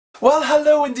Well,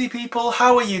 hello indie people,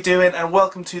 how are you doing? And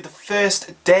welcome to the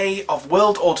first day of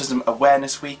World Autism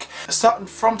Awareness Week. Starting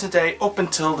from today up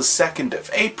until the 2nd of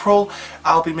April,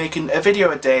 I'll be making a video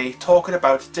a day talking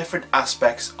about different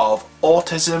aspects of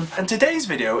autism. And today's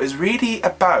video is really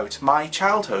about my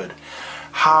childhood.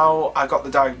 How I got the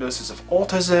diagnosis of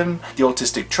autism, the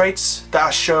autistic traits that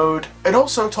I showed, and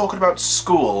also talking about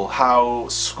school, how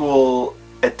school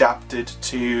adapted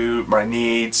to my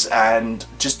needs, and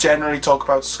just generally talk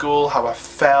about school, how I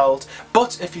felt.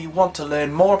 But if you want to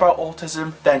learn more about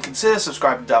autism, then consider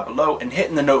subscribing down below and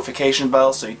hitting the notification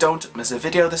bell so you don't miss a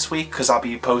video this week, because I'll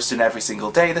be posting every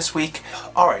single day this week.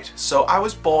 Alright, so I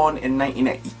was born in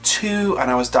 1992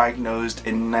 and I was diagnosed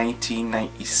in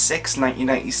 1996,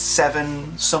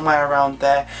 1997, somewhere around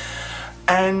there.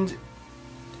 And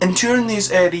during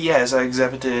these early years I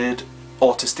exhibited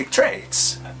autistic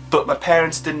traits. But my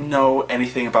parents didn't know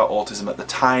anything about autism at the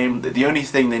time. The only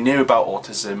thing they knew about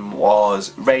autism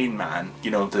was Rain Man, you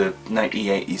know, the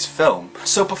 1980s film.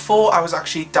 So before I was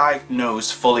actually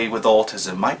diagnosed fully with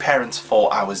autism, my parents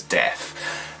thought I was deaf.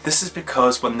 This is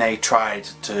because when they tried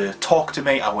to talk to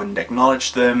me, I wouldn't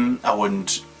acknowledge them, I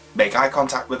wouldn't make eye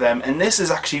contact with them, and this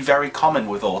is actually very common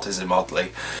with autism,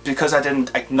 oddly. Because I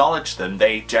didn't acknowledge them,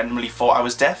 they generally thought I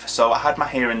was deaf, so I had my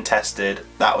hearing tested,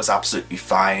 that was absolutely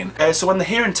fine. So when the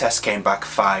hearing test came back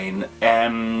fine,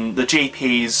 the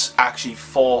GPs actually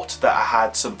thought that I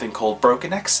had something called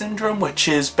broken X syndrome, which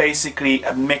is basically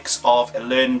a mix of a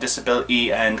learning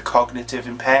disability and cognitive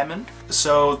impairment.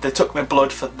 So they took my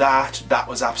blood for that, that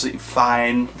was absolutely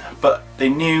fine, but they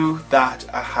knew that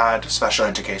I had special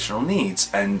educational needs,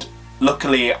 and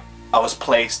luckily I was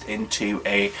placed into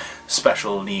a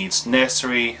special needs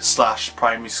nursery /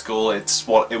 primary school.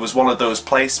 It was one of those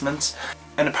placements,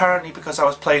 and apparently because I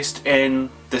was placed in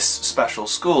this special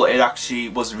school, it actually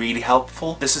was really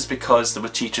helpful. This is because there were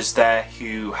teachers there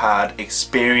who had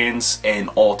experience in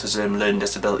autism, learning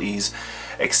disabilities,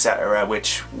 etc.,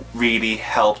 which really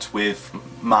helped with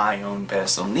my own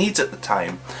personal needs at the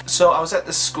time. So I was at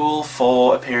the school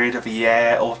for a period of a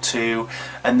year or two,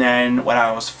 and then when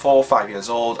I was 4 or 5 years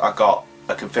old I got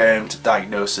a confirmed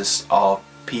diagnosis of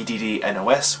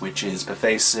PDD-NOS, which is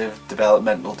pervasive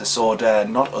developmental disorder,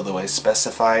 not otherwise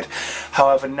specified.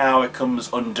 However, now it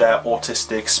comes under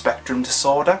Autistic Spectrum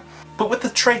Disorder. But with the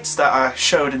traits that I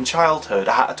showed in childhood,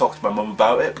 I had to talk to my mum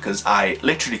about it because I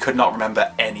literally could not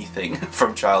remember anything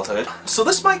from childhood. So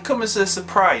this might come as a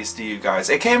surprise to you guys.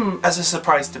 It came as a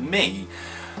surprise to me,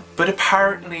 but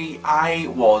apparently I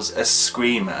was a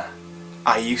screamer.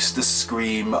 I used to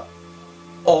scream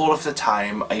all of the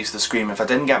time. I used to scream if I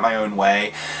didn't get my own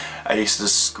way. I used to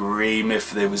scream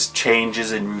if there was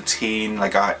changes in routine.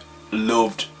 Like, I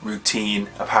loved routine,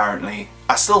 apparently.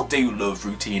 I still do love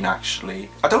routine, actually.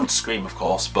 I don't scream, of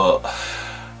course, but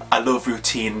I love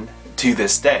routine to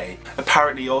this day.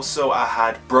 Apparently also I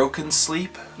had broken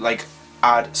sleep. Like,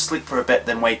 I'd sleep for a bit,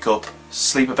 then wake up,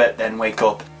 sleep a bit, then wake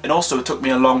up. And also it took me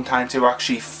a long time to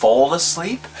actually fall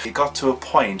asleep. It got to a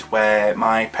point where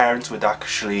my parents would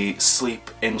actually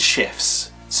sleep in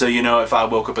shifts. So, you know, if I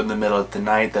woke up in the middle of the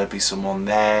night, there'd be someone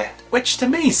there. Which to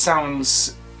me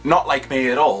sounds not like me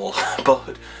at all,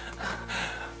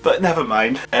 but never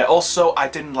mind. Also, I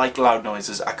didn't like loud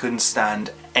noises. I couldn't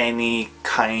stand any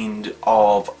kind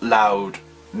of loud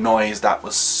noise that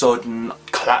was sudden,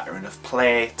 clattering of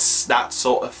plates, that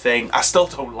sort of thing. I still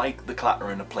don't like the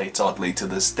clattering of plates, oddly, to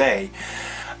this day.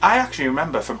 I actually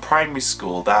remember from primary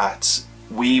school that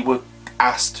we were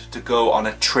asked to go on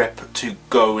a trip to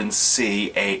go and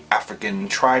see a African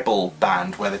tribal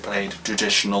band where they played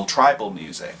traditional tribal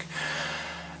music.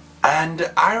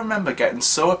 And I remember getting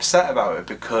so upset about it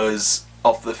because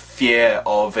of the fear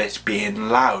of it being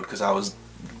loud, because I was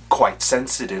quite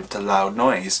sensitive to loud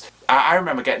noise. I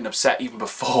remember getting upset even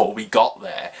before we got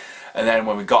there, and then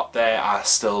when we got there I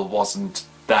still wasn't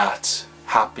that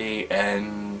happy,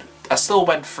 and I still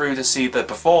went through to see the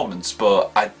performance,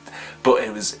 but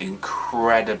it was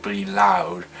incredibly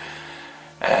loud.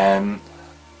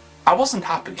 I wasn't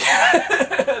happy.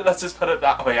 Let's just put it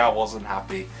that way, I wasn't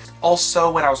happy. Also,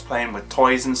 when I was playing with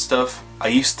toys and stuff, I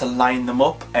used to line them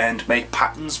up and make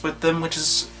patterns with them, which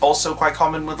is also quite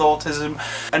common with autism.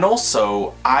 And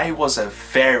also, I was a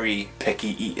very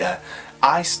picky eater.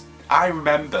 I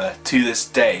remember to this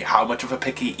day how much of a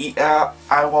picky eater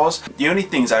I was. The only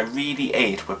things I really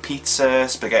ate were pizza,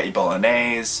 spaghetti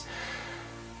bolognese.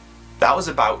 That was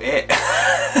about it.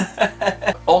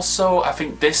 Also, I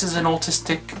think this is an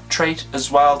autistic trait as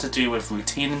well, to do with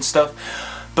routine and stuff.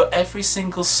 But every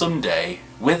single Sunday,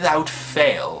 without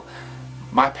fail,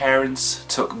 my parents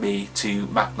took me to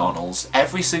McDonald's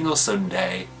every single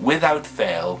Sunday, without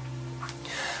fail.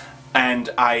 and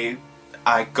I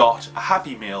got a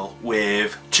Happy Meal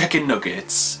with chicken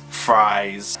nuggets,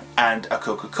 fries and a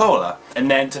Coca-Cola, and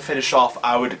then to finish off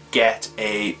I would get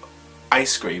a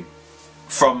ice cream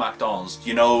from McDonald's.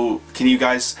 You know, can you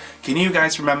guys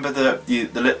remember the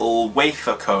little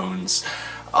wafer cones?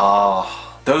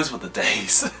 Ah, those were the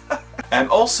days.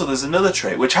 Also there's another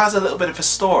trait which has a little bit of a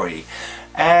story.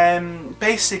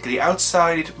 Basically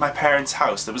outside my parents'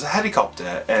 house there was a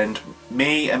helicopter, and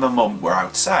me and my mum were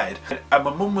outside, and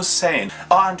my mum was saying,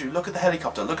 "Oh Andrew, look at the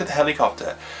helicopter, look at the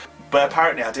helicopter." But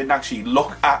apparently I didn't actually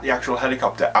look at the actual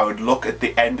helicopter, I would look at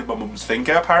the end of my mum's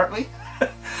finger apparently.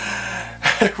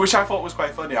 Which I thought was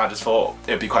quite funny. I just thought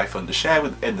it'd be quite fun to share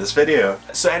in this video.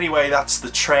 So anyway, that's the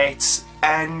traits.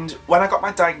 And when I got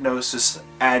my diagnosis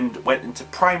and went into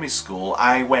primary school,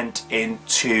 I went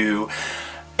into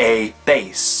a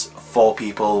base for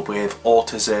people with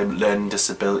autism, learning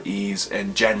disabilities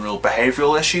and general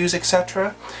behavioural issues,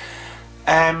 etc.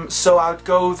 So I would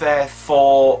go there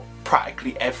for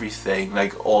practically everything,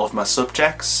 like all of my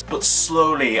subjects, but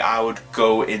slowly I would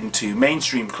go into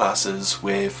mainstream classes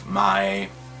with my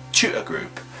tutor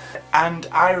group. And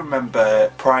I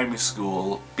remember primary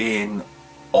school being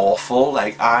awful.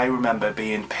 Like, I remember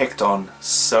being picked on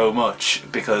so much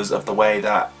because of the way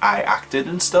that I acted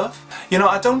and stuff. You know,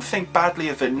 I don't think badly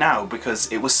of it now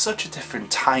because it was such a different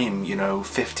time, you know,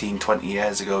 15-20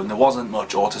 years ago, and there wasn't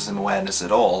much autism awareness at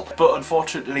all. But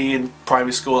unfortunately in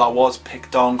primary school I was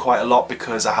picked on quite a lot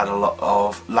because I had a lot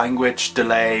of language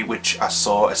delay, which I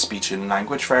saw a speech and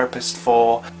language therapist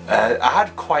for. I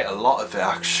had quite a lot of it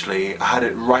actually. I had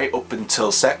it right up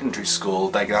until secondary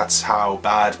school. Like, that's how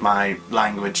bad my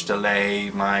language delay,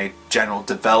 my general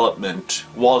development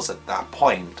was at that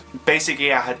point.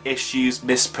 Basically I had issues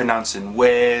mispronouncing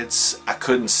words, I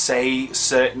couldn't say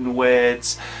certain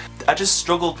words. I just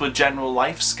struggled with general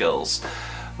life skills,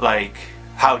 like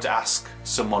how to ask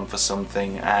someone for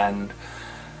something and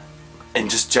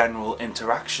just general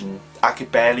interaction. I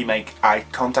could barely make eye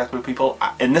contact with people,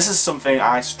 and this is something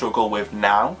I struggle with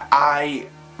now. I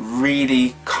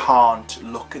really can't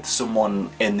look at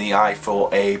someone in the eye for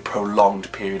a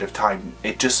prolonged period of time.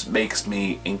 It just makes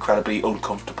me incredibly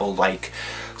uncomfortable, like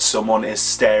someone is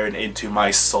staring into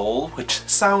my soul, which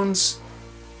sounds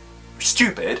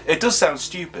stupid. It does sound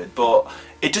stupid, but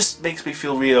it just makes me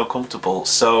feel really uncomfortable.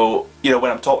 So, you know,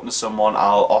 when I'm talking to someone,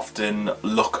 I'll often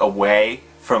look away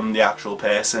from the actual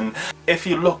person. If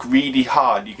you look really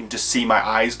hard, you can just see my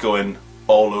eyes going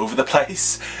all over the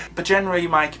place. But generally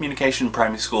my communication in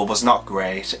primary school was not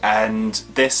great, and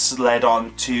this led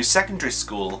on to secondary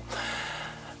school.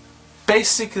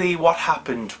 Basically what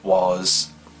happened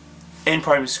was, in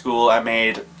primary school I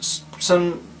made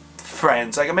some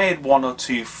friends. Like, I made 1 or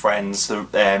 2 friends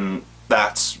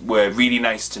that were really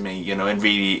nice to me, you know, and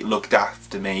really looked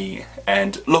after me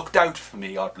and looked out for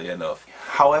me, oddly enough.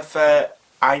 However,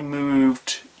 I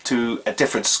moved to a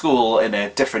different school in a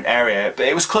different area, but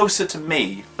it was closer to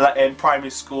me. Like, in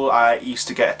primary school I used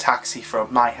to get a taxi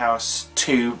from my house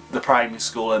to the primary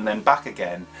school and then back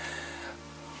again.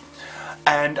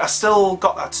 And I still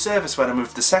got that service when I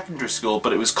moved to secondary school,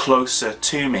 but it was closer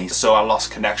to me, so I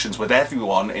lost connections with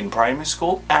everyone in primary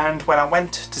school. And when I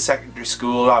went to secondary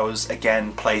school I was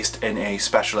again placed in a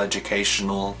special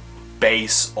educational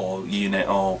base or unit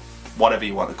or whatever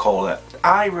you want to call it.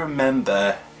 I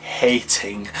remember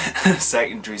hating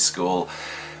secondary school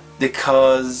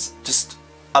because just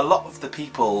a lot of the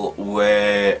people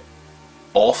were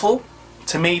awful.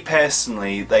 To me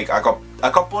personally, like, I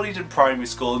got bullied in primary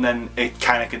school, and then it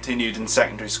kind of continued in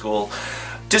secondary school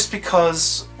just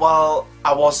because, well,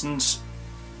 I wasn't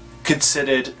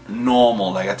considered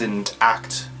normal. Like, I didn't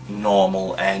act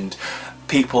normal, and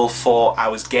people thought I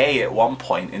was gay at one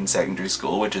point in secondary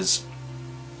school, which is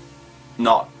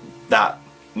not that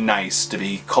nice to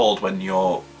be called when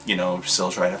you're, you know,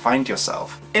 still trying to find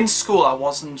yourself. In school I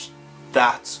wasn't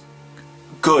that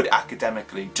good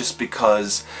academically just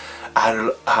because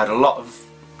I had a lot of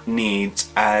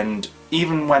needs, and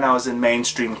even when I was in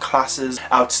mainstream classes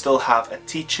I would still have a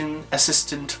teaching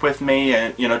assistant with me,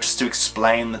 and, you know, just to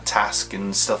explain the task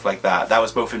and stuff like that. That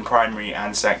was both in primary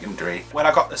and secondary. When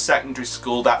I got to secondary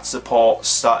school that support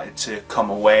started to come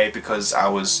away because I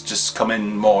was just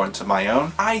coming more into my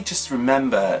own. I just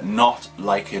remember not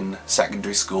liking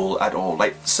secondary school at all.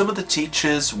 Like, some of the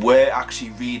teachers were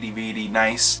actually really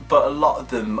nice, but a lot of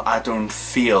them I don't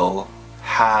feel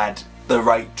had the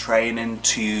right training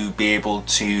to be able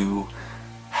to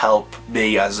help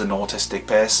me as an autistic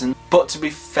person. But to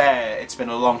be fair, it's been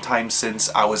a long time since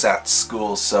I was at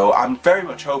school, so I'm very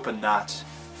much hoping that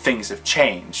things have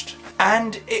changed.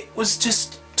 And it was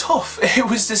just tough. It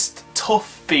was just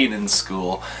tough being in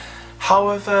school.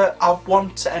 However, I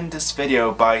want to end this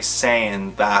video by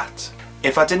saying that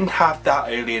if I didn't have that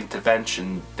early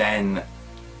intervention, then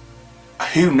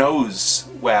who knows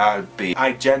where I'd be.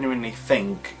 I genuinely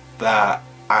think that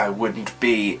I wouldn't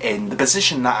be in the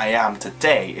position that I am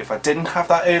today if I didn't have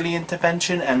that early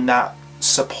intervention and that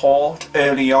support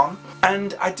early on.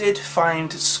 And I did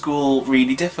find school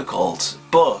really difficult,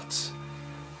 but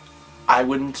I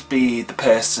wouldn't be the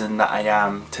person that I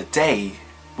am today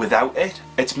without it.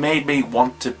 It's made me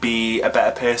want to be a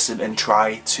better person and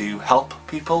try to help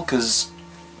people, because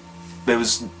there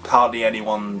was hardly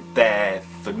anyone there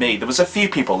for me. There was a few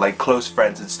people, like close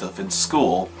friends and stuff in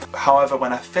school. However,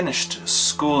 when I finished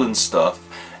school and stuff,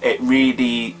 it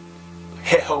really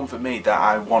hit home for me that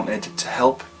I wanted to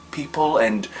help people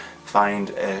and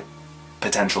find a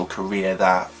potential career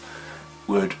that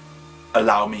would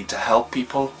allow me to help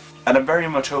people. And I'm very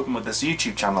much hoping with this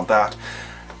YouTube channel that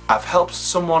I've helped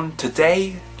someone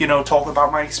today, you know, talk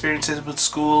about my experiences with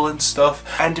school and stuff.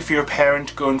 And if you're a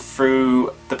parent going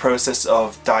through the process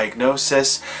of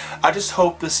diagnosis, I just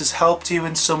hope this has helped you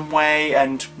in some way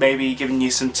and maybe given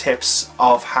you some tips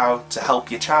of how to help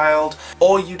your child,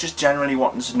 or you just generally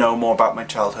wanting to know more about my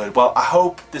childhood. Well, I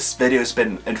hope this video has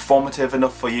been informative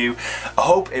enough for you. I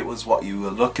hope it was what you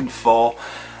were looking for.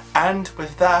 And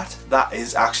with that, that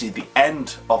is actually the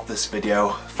end of this video.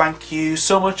 Thank you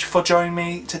so much for joining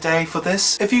me today for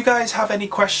this. If you guys have any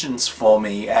questions for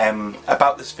me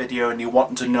about this video and you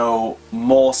want to know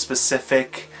more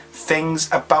specific things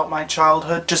about my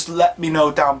childhood, just let me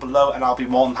know down below and I'll be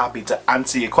more than happy to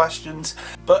answer your questions.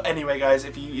 But anyway guys,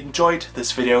 if you enjoyed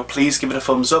this video, please give it a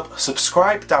thumbs up,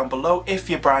 subscribe down below if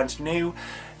you're brand new.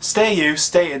 Stay you,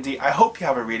 stay indie. I hope you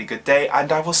have a really good day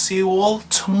and I will see you all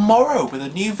tomorrow with a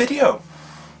new video.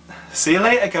 See you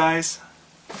later guys.